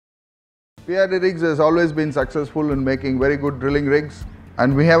PRD Rigs has always been successful in making very good drilling rigs,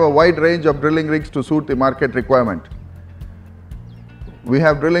 and we have a wide range of drilling rigs to suit the market requirement. We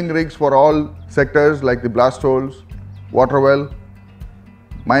have drilling rigs for all sectors like the blast holes, water well,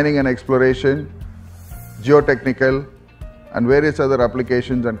 mining and exploration, geotechnical, and various other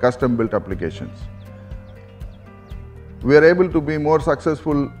applications and custom built applications. We are able to be more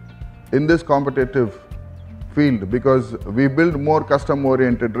successful in this competitive field because we build more custom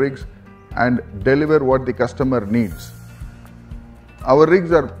oriented rigs and deliver what the customer needs. Our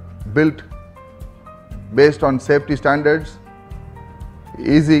rigs are built based on safety standards,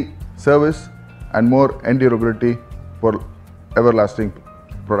 easy service, and more endurability for everlasting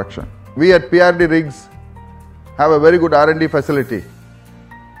production. We at PRD Rigs have a very good R&D facility,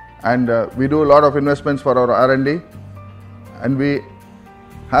 and we do a lot of investments for our R&D, and we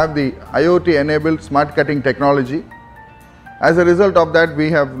have the IoT enabled smart cutting technology. As a result of that,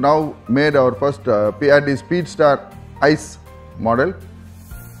 we have now made our first PRD Speedstar ICE model,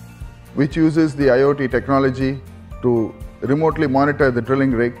 which uses the IoT technology to remotely monitor the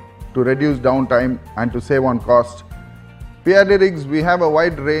drilling rig to reduce downtime and to save on cost. PRD Rigs, we have a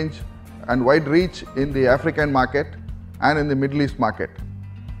wide range and wide reach in the African market and in the Middle East market.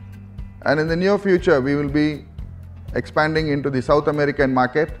 And in the near future, we will be expanding into the South American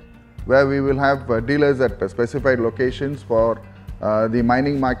market, where we will have dealers at specified locations for the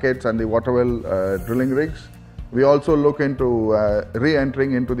mining markets and the water well drilling rigs. We also look into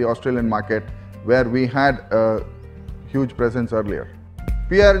re-entering into the Australian market, where we had a huge presence earlier.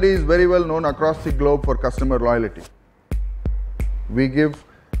 PRD is very well known across the globe for customer loyalty. We give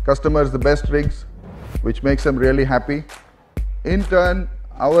customers the best rigs, which makes them really happy. In turn,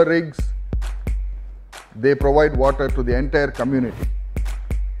 our rigs, they provide water to the entire community,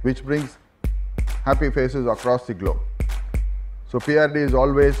 which brings happy faces across the globe. So PRD is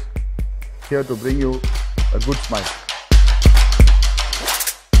always here to bring you a good smile.